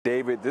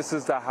David, this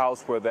is the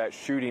house where that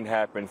shooting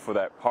happened for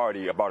that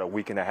party about a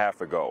week and a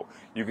half ago.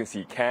 You can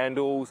see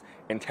candles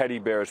and teddy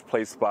bears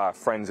placed by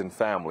friends and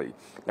family.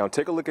 Now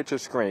take a look at your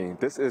screen.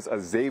 This is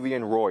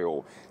Xavier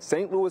Royal.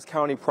 St. Louis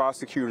County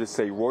prosecutors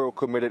say Royal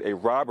committed a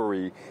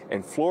robbery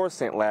in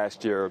Florissant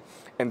last year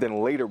and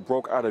then later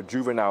broke out of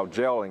juvenile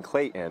jail in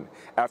Clayton.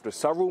 After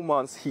several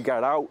months, he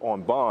got out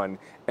on bond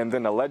and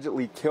then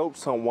allegedly killed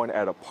someone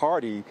at a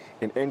party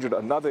and injured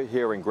another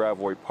here in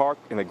Gravois Park,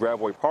 in the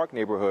Gravois Park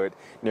neighborhood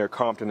near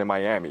Compton in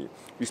Miami.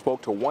 We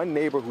spoke to one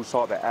neighbor who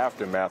saw the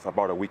aftermath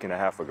about a week and a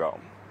half ago.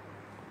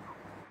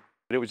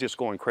 It was just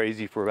going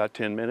crazy for about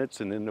 10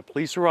 minutes, and then the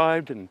police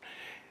arrived, and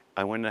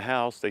I went in the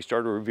house. They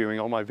started reviewing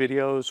all my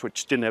videos,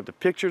 which didn't have the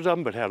pictures of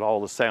them, but had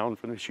all the sound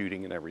from the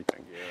shooting and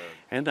everything.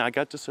 Yeah. And I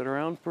got to sit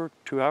around for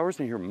 2 hours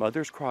and hear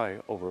mothers cry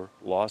over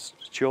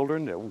lost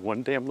children. That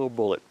one damn little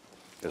bullet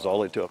is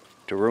all it took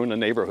to ruin the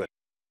neighborhood.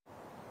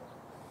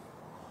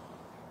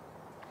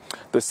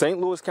 The St.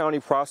 Louis County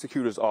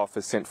Prosecutor's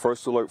Office sent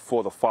First Alert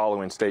for the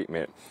following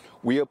statement.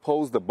 We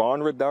oppose the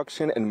bond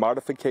reduction and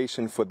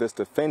modification for this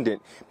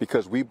defendant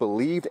because we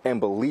believed and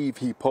believe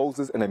he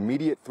poses an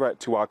immediate threat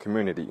to our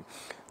community.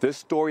 This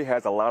story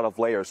has a lot of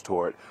layers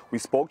to it. We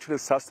spoke to the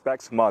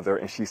suspect's mother,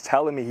 and she's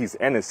telling me he's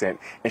innocent,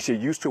 and she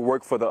used to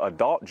work for the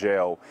adult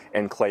jail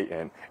in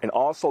Clayton. And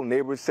also,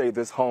 neighbors say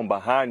this home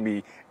behind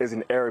me is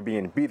an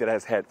Airbnb that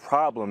has had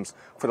problems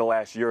for the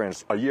last year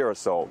or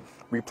so.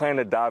 We plan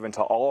to dive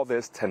into all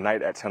this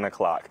tonight at 10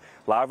 o'clock.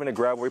 Live in the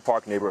Gravois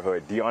Park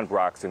neighborhood, Dion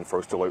Broxton,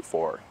 First Alert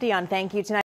 4. Dion, thank you. Tonight.